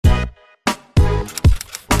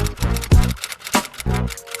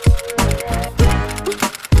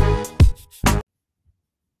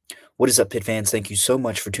What is up, Pitt fans? Thank you so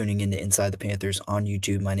much for tuning in to Inside the Panthers on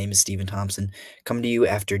YouTube. My name is Stephen Thompson, coming to you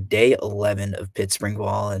after day 11 of Pitt spring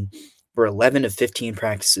ball, and we're 11 of 15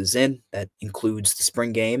 practices in. That includes the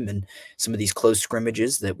spring game and some of these close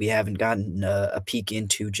scrimmages that we haven't gotten a peek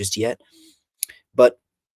into just yet. But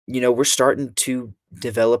we're starting to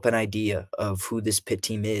develop an idea of who this Pitt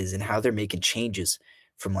team is and how they're making changes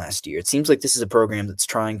from last year. It seems like this is a program that's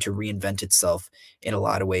trying to reinvent itself in a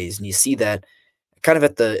lot of ways, and you see that kind of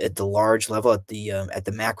at the large level, at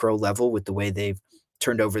the macro level, with the way they've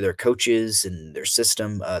turned over their coaches and their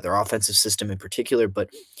system, their offensive system in particular.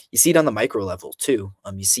 But you see it on the micro level too.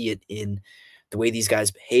 You see it in the way these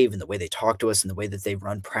guys behave and the way they talk to us and the way that they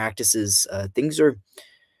run practices. Things are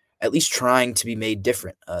at least trying to be made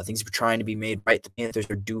different. Things are trying to be made right. The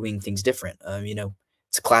Panthers are doing things different.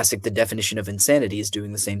 It's a classic. The definition of insanity is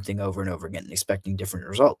doing the same thing over and over again and expecting different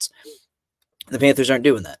results. The Panthers aren't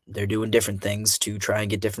doing that. They're doing different things to try and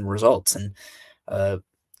get different results, and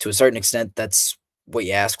to a certain extent, that's what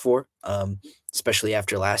you ask for, especially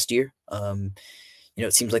after last year.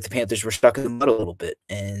 It seems like the Panthers were stuck in the mud a little bit,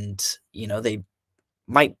 and they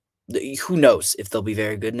might. Who knows if they'll be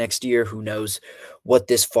very good next year? Who knows what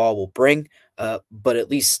this fall will bring? But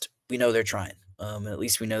at least we know they're trying. At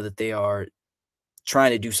least we know that they are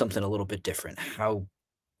trying to do something a little bit different. How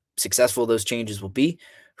successful those changes will be,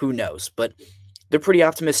 who knows? But they're pretty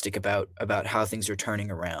optimistic about how things are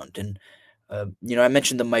turning around. And I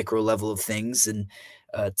mentioned the micro level of things, and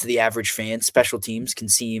to the average fan, special teams can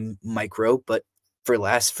seem micro, but for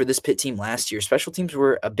this Pitt team last year, special teams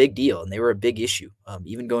were a big deal and they were a big issue.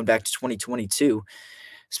 Even going back to 2022,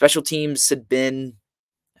 special teams had been,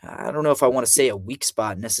 I don't know if I want to say a weak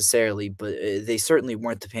spot necessarily, but they certainly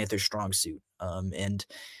weren't the Panthers' strong suit. And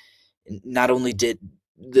not only did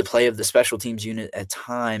the play of the special teams unit at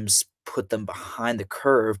times put them behind the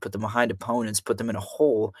curve, put them behind opponents, put them in a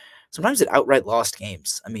hole, sometimes it outright lost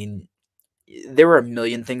games. I mean, there were a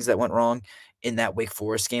million things that went wrong in that Wake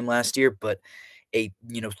Forest game last year, but a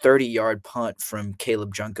 30-yard punt from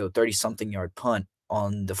Caleb Junko, 30-something yard punt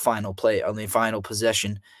on the final play, on the final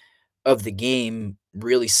possession of the game,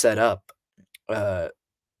 really set up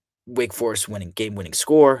Wake Forest game-winning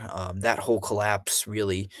score. That whole collapse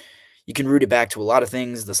really, you can root it back to a lot of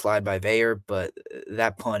things, the slide by Veyer, but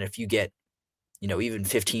that punt, if you get even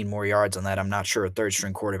 15 more yards on that, I'm not sure a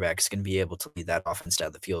third-string quarterback is going to be able to lead that offense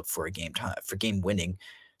down the field for a game-winning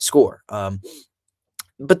score.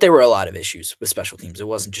 But there were a lot of issues with special teams. It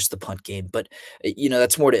wasn't just the punt game, but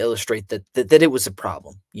that's more to illustrate that it was a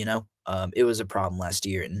problem. It was a problem last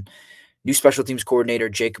year, and new special teams coordinator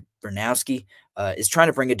Jacob Bernowski is trying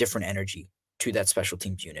to bring a different energy to that special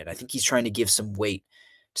teams unit. I think he's trying to give some weight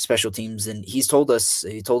to special teams, and he told us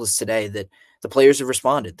today that the players have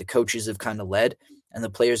responded. The coaches have kind of led, and the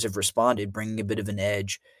players have responded, bringing a bit of an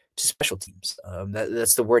edge to special teams.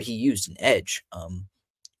 That's the word he used, an edge.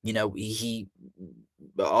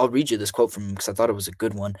 I'll read you this quote from him because I thought it was a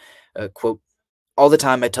good one. Quote, "All the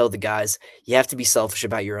time I tell the guys, you have to be selfish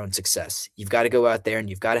about your own success. You've got to go out there and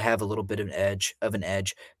you've got to have a little bit of an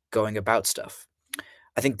edge going about stuff.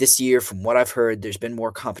 I think this year, from what I've heard, there's been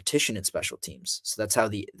more competition in special teams. So that's how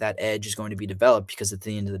that edge is going to be developed, because at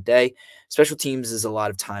the end of the day, special teams is a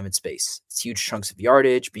lot of time and space. It's huge chunks of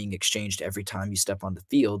yardage being exchanged every time you step on the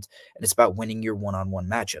field, and it's about winning your one-on-one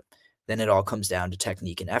matchup. Then it all comes down to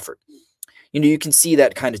technique and effort." You can see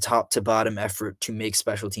that kind of top to bottom effort to make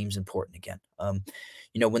special teams important again.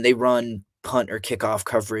 When they run punt or kickoff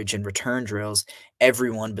coverage and return drills,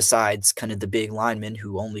 everyone besides kind of the big linemen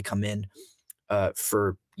who only come in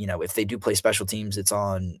for, if they do play special teams, it's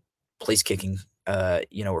on place kicking,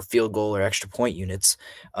 or field goal or extra point units.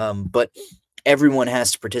 But everyone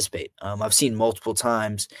has to participate. I've seen multiple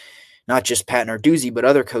times, not just Pat Narduzzi, but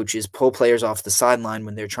other coaches pull players off the sideline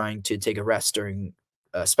when they're trying to take a rest during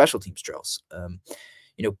special teams drills.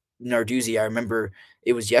 Narduzzi, I remember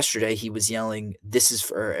it was yesterday, he was yelling,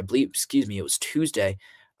 it was Tuesday,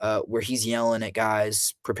 where he's yelling at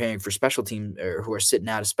guys preparing for special team, or who are sitting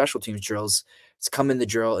out of special teams drills. It's come in the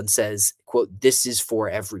drill and says, quote, "This is for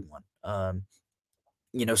everyone."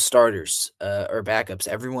 Starters or backups,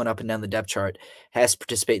 everyone up and down the depth chart has to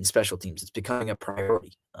participate in special teams. It's becoming a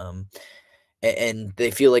priority. And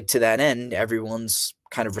they feel like, to that end, everyone's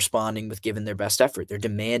kind of responding with giving their best effort. They're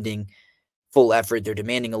demanding full effort. They're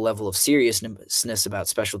demanding a level of seriousness about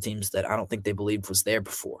special teams that I don't think they believed was there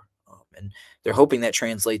before. And they're hoping that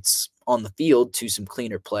translates on the field to some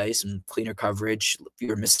cleaner play, some cleaner coverage,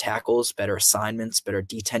 fewer missed tackles, better assignments, better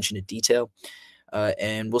attention to detail.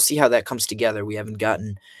 And we'll see how that comes together. We haven't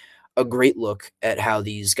gotten a great look at how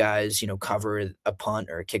these guys, cover a punt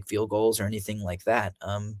or kick field goals or anything like that.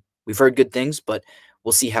 We've heard good things, but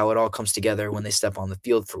we'll see how it all comes together when they step on the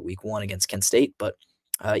field for week 1 against Kent State, but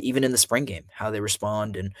even in the spring game, how they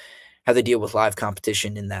respond and how they deal with live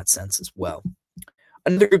competition in that sense as well.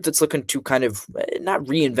 Another group that's looking to kind of not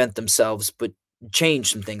reinvent themselves, but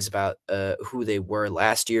change some things about who they were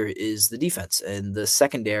last year is the defense and the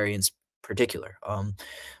secondary in particular.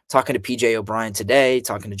 Talking to PJ O'Brien today,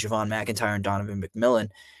 talking to Javon McIntyre and Donovan McMillan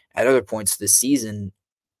at other points this season,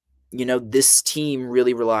 this team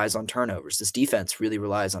really relies on turnovers. This defense really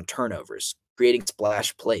relies on turnovers, creating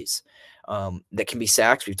splash plays that can be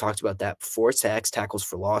sacks. We've talked about that before. Sacks, tackles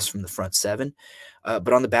for loss from the front seven.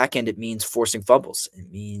 But on the back end, it means forcing fumbles.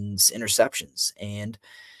 It means interceptions. And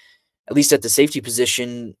at least at the safety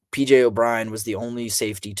position, PJ O'Brien was the only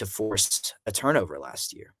safety to force a turnover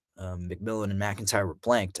last year. McMillan and McIntyre were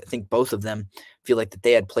blanked. I think both of them feel like that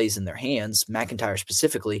they had plays in their hands. McIntyre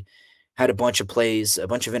specifically had a bunch of plays, a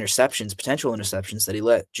bunch of interceptions, potential interceptions that he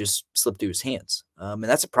let just slip through his hands. And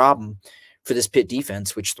that's a problem for this Pitt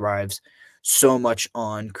defense, which thrives so much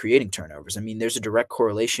on creating turnovers. I mean, there's a direct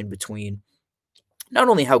correlation between not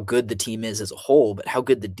only how good the team is as a whole, but how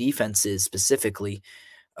good the defense is specifically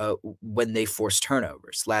when they force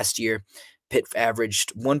turnovers. Last year, Pitt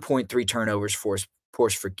averaged 1.3 turnovers forced,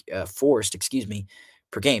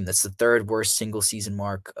 per game. That's the third worst single season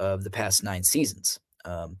mark of the past 9 seasons.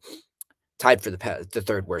 Tied for the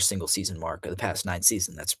third worst single season mark of the past 9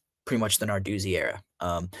 seasons. That's pretty much the Narduzzi era.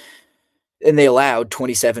 And they allowed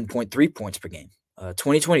 27.3 points per game.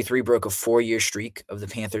 2023 broke a 4-year streak of the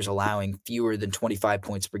Panthers allowing fewer than 25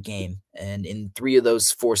 points per game. And in 3 of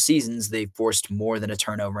those 4 seasons, they forced more than a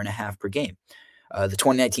turnover and a half per game. The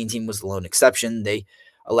 2019 team was the lone exception. They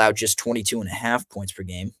allowed just 22.5 points per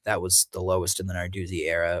game. That was the lowest in the Narduzzi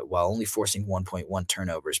era, while only forcing 1.1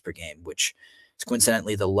 turnovers per game, which is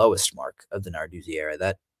coincidentally the lowest mark of the Narduzzi era.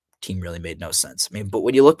 That team really made no sense. I mean, but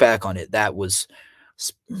when you look back on it, that was –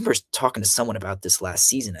 I remember talking to someone about this last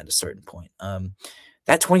season at a certain point.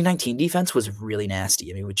 That 2019 defense was really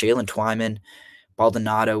nasty. I mean, with Jalen Twyman,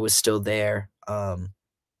 Baldonado was still there.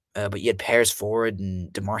 But you had Paris Ford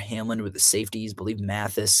and DeMar Hamlin with the safeties, I believe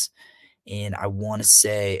Mathis. And I want to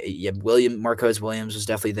say, Marcos Williams was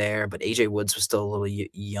definitely there, but AJ Woods was still a little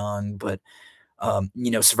young. But,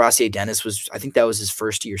 Servassier Dennis I think that was his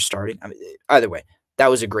first year starting. I mean, either way, that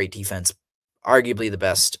was a great defense. Arguably the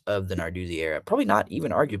best of the Narduzzi era. Probably not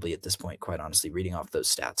even arguably at this point, quite honestly, reading off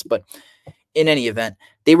those stats. But in any event,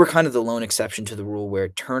 they were kind of the lone exception to the rule where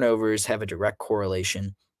turnovers have a direct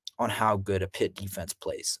correlation on how good a Pitt defense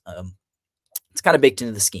plays. It's kind of baked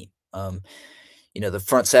into the scheme. The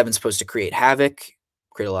front seven's supposed to create havoc,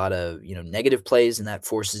 create a lot of, negative plays, and that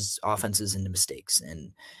forces offenses into mistakes.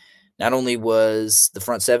 And not only was the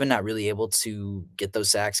front seven not really able to get those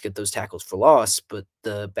sacks, get those tackles for loss, but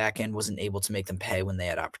the back end wasn't able to make them pay when they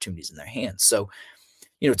had opportunities in their hands. So,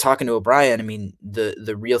 talking to O'Brien, I mean,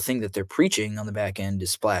 the real thing that they're preaching on the back end is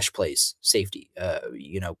splash plays, safety,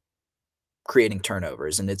 creating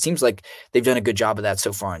turnovers. And it seems like they've done a good job of that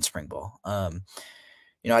so far in spring ball.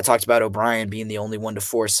 I talked about O'Brien being the only one to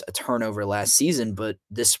force a turnover last season, but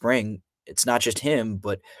this spring, it's not just him,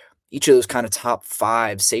 but each of those kind of top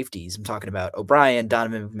 5 safeties, I'm talking about O'Brien,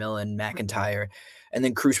 Donovan McMillan, McIntyre, and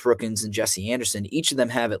then Cruz Brookins and Jesse Anderson, each of them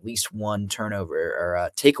have at least one turnover or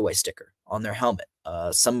a takeaway sticker on their helmet.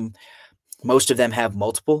 Most of them have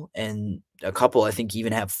multiple, and a couple, I think,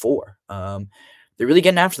 even have 4. They're really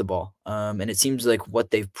getting after the ball, and it seems like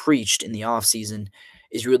what they've preached in the offseason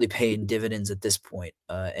is really paying dividends at this point,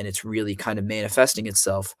 and it's really kind of manifesting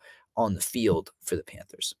itself on the field for the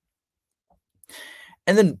Panthers.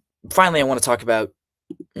 And then finally, I want to talk about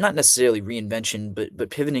not necessarily reinvention, but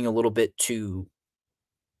pivoting a little bit to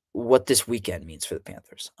what this weekend means for the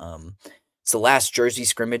Panthers. It's the last jersey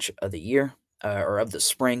scrimmage of the year, or of the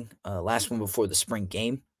spring, last one before the spring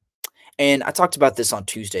game. And I talked about this on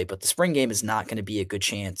Tuesday, but the spring game is not going to be a good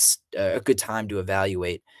time to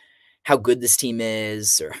evaluate how good this team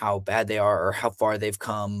is, or how bad they are, or how far they've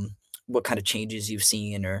come, what kind of changes you've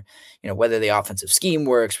seen, or whether the offensive scheme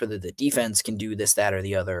works, whether the defense can do this, that, or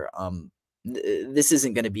the other. This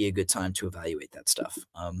isn't going to be a good time to evaluate that stuff.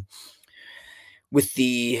 With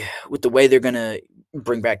the way they're going to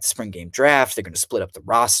bring back the spring game draft, they're going to split up the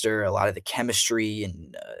roster. A lot of the chemistry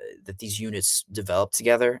and that these units develop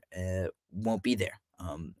together won't be there.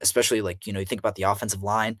 Especially you think about the offensive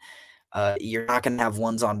line. You're not going to have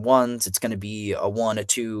ones-on-ones. It's going to be a 1, a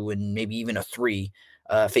 2, and maybe even a 3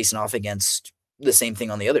 facing off against the same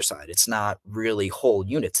thing on the other side. It's not really whole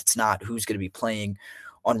units. It's not who's going to be playing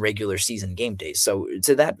on regular season game days. So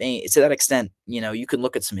to that extent, you can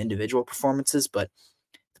look at some individual performances, but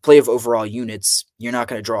the play of overall units, you're not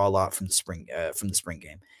going to draw a lot from the spring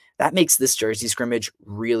game. that makes this jersey scrimmage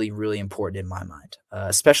really, really important in my mind,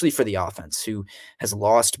 especially for the offense, who has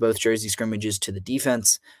lost both jersey scrimmages to the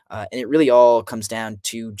defense. And it really all comes down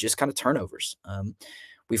to just kind of turnovers.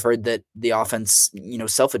 We've heard that the offense,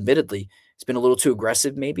 self-admittedly, has been a little too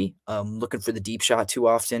aggressive, maybe looking for the deep shot too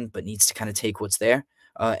often, but needs to kind of take what's there.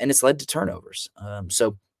 And it's led to turnovers.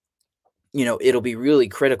 So it'll be really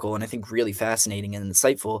critical and I think really fascinating and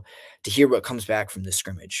insightful to hear what comes back from this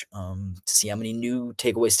scrimmage, to see how many new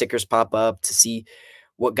takeaway stickers pop up, to see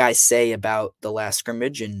what guys say about the last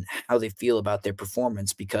scrimmage and how they feel about their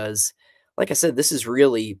performance. Because, like I said, this is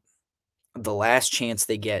really the last chance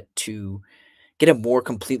they get to get a more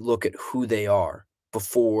complete look at who they are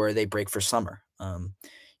before they break for summer.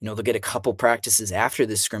 They'll get a couple practices after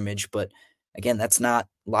this scrimmage, but again, that's not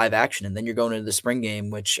live action. And then you're going into the spring game,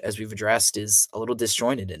 which, as we've addressed, is a little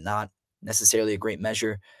disjointed and not necessarily a great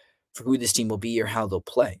measure for who this team will be or how they'll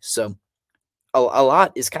play. So a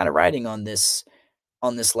lot is kind of riding on this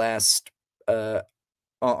last uh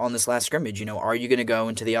on this last scrimmage. Are you going to go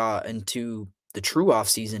into the true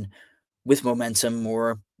offseason with momentum,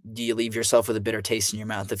 or do you leave yourself with a bitter taste in your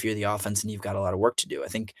mouth if you're the offense and you've got a lot of work to do? I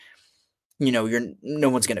think, no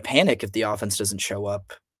one's going to panic if the offense doesn't show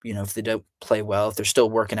up, if they don't play well, if they're still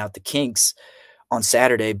working out the kinks on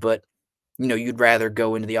Saturday, but you'd rather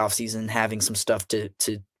go into the offseason having some stuff to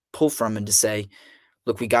pull from and to say,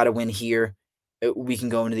 look, we got to win here. We can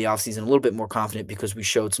go into the offseason a little bit more confident because we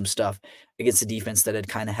showed some stuff against the defense that had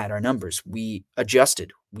kind of had our numbers. We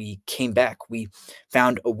adjusted. We came back. We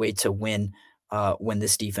found a way to win when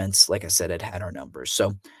this defense, like I said, had our numbers.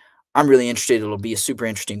 So I'm really interested. It'll be a super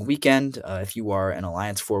interesting weekend. If you are an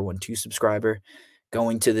Alliance 412 subscriber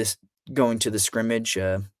going to this going to the scrimmage,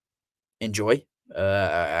 enjoy.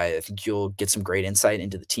 I think you'll get some great insight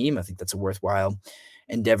into the team. I think that's a worthwhile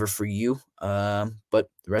endeavor for you. But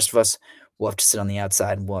the rest of us will have to sit on the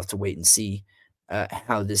outside and we'll have to wait and see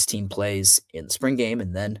how this team plays in the spring game,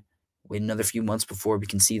 and then wait another few months before we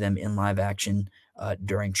can see them in live action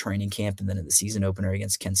during training camp and then in the season opener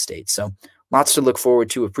against Kent State. So lots to look forward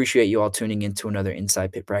to. Appreciate you all tuning in to another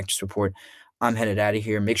Inside Pitt Practice Report. I'm headed out of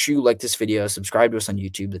here. Make sure you like this video, subscribe to us on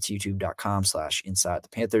YouTube. That's youtube.com/Inside the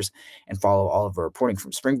Panthers, and follow all of our reporting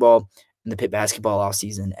from spring ball and the Pitt basketball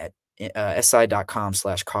offseason at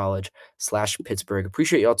si.com/college/Pittsburgh.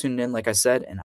 Appreciate you all tuning in, like I said, and